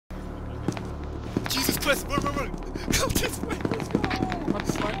Quest, run! Come this way! Let's go!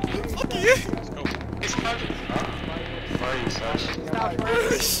 Let's Fuck you! Let's go. Hey, Smash. Where are you, Sash?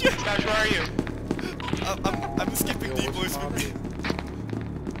 Oh shit! Smash, where are you? I'm skipping D-boys with me.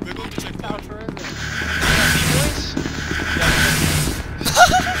 We're going to check out. D-boys?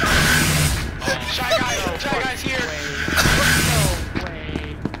 Shy Guy's here! No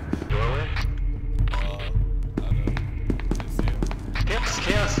way. Doorway? I don't know. Let's see.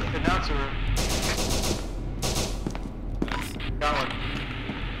 Chaos, announcer room. Nice. Got one.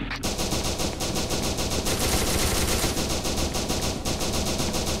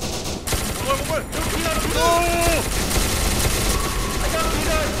 One! No! I got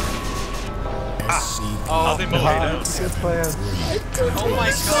peanut! How'd they mow it down? Good plan. Oh my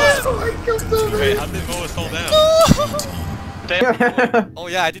god! Wait, how'd they mow us all down? Oh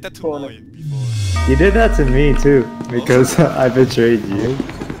yeah, I did that to Moy before. You did that to me too, because I betrayed you.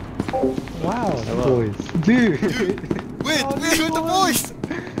 Wow, Boys. dude. Wait, with the boys!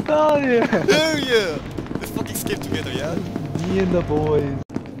 Oh yeah. Hell yeah! Let's fucking skip together, yeah? Me and the boys.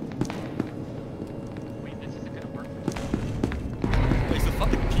 Wait, this isn't gonna work. Wait, it's a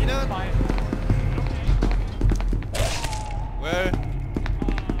fucking peanut? Where?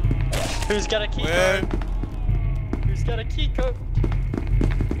 Who's got a key Where? code? Who's got a key code?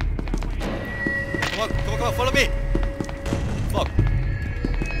 Come on, follow me! Fuck.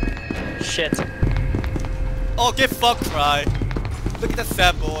 Shit. Oh, get fucked, Fry! Look at that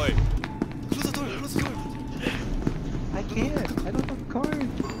sad boy! Close the door! I can't. I don't have a card.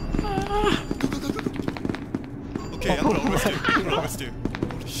 Go! Okay, I'm gonna arrest you.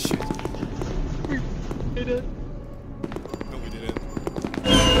 Holy shit. We did. No, we didn't.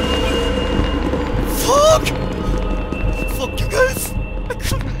 Fuck! Fuck you guys!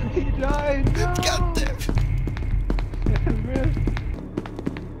 He died. No. God damn!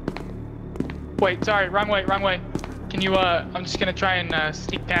 Wait, sorry, wrong way. Can you, I'm just gonna try and,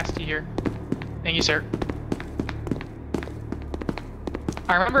 sneak past you here. Thank you, sir.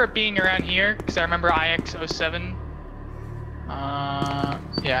 I remember it being around here, because I remember IX07.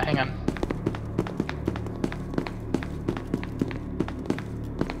 Yeah, hang on.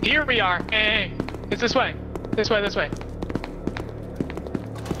 Here we are! Hey! It's this way! This way!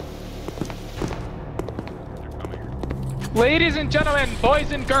 Ladies and gentlemen,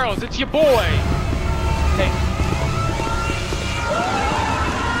 boys and girls, it's your boy! Hey.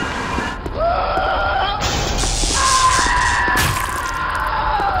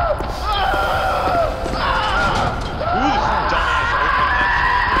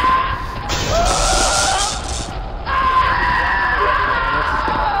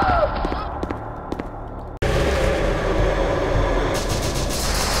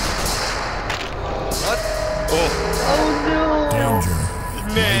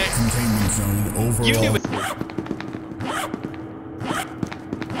 Containment zone overall. You knew it.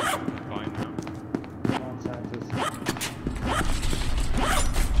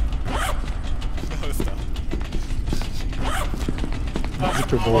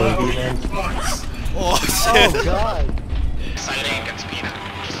 Mr. Boy. Oh shit! Oh god. Sighting against peanut.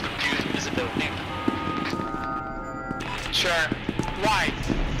 Just confused visibility. Sure. Why?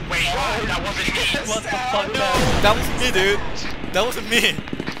 Wait, that wasn't me. What the fuck, man? That wasn't me, dude! That wasn't me!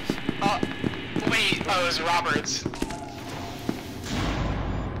 Wait, oh, it was Roberts.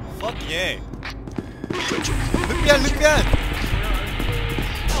 Fuck yeah! Look behind!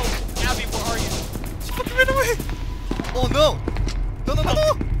 Oh, Abby, where are you? She fucking ran away! Oh no! No!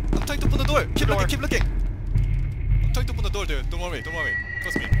 I'm trying to open the door! Keep looking! I'm trying to open the door, dude. Don't worry.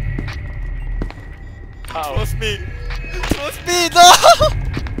 Trust me. Oh. Trust me! No!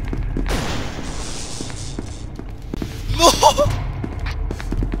 No!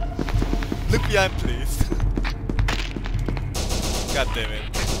 Look behind, please. God damn it.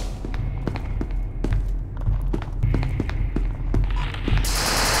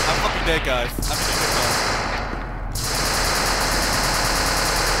 I'm fucking dead, guys. I'm in the car.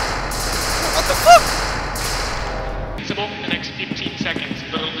 What the fuck? Visible in the next 15 seconds,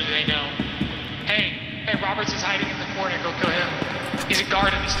 little do they know. Hey, Roberts is hiding in the corner, go kill him. He's a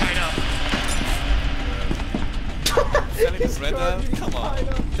guard and he's tied up. Selling his red out? Come on.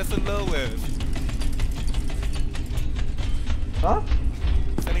 That's the lowest. Huh?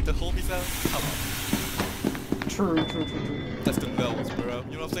 Selling the homies out? Come on. True. That's the lowest, bro.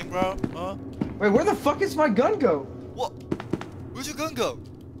 You know what I'm saying, bro? Huh? Wait, where the fuck is my gun go? What? Where'd your gun go?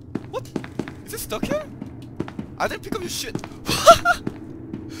 What? Is it stuck here? I didn't pick up your shit.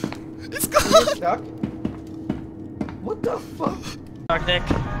 It's Is it gone! stuck? What the fuck? Nick.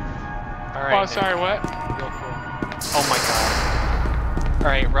 Alright. Oh, sorry, what? Oh my god.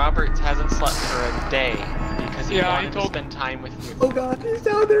 Alright, Robert hasn't slept for a day because he Yeah, wanted he to told- spend time with you. Oh god, he's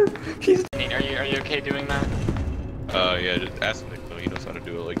down there. He's. Are you okay doing that? Yeah, just ask Nick though, he knows how to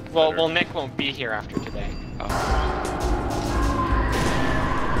do it like Well, better. Nick won't be here after today.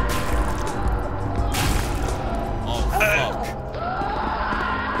 Oh fuck.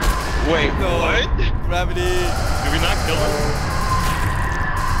 Wait, No. what? Gravity. Did we not kill him?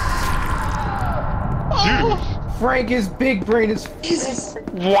 Dude! Frank, his big brain is.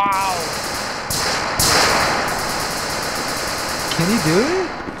 Wow! Can he do it?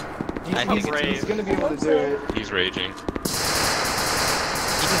 I think He's gonna be able to do it. He's raging. You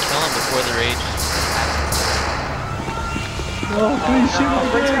can kill him before the rage. Oh, please shoot him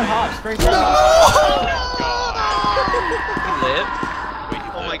again. Frank's He lived. Wait,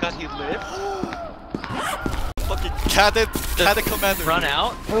 Oh my god, he lived? Fucking cadet commander. Run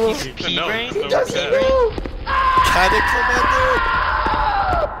out. He's pea No, brain. no, no, Cadet commander.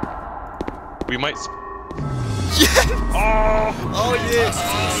 we might. Oh yes.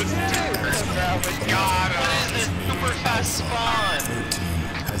 God, Super fast spawn.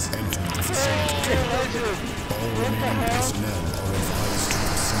 Has entered the facility. All remaining personnel are advised to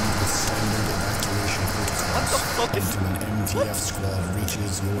proceed with standard evacuation protocols until an MTF squad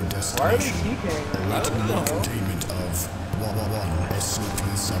reaches your Why are they destination. keeping? Awaiting the containment of 111 SCP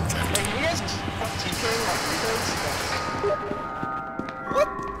subject. You guys keep TKing like weirdos?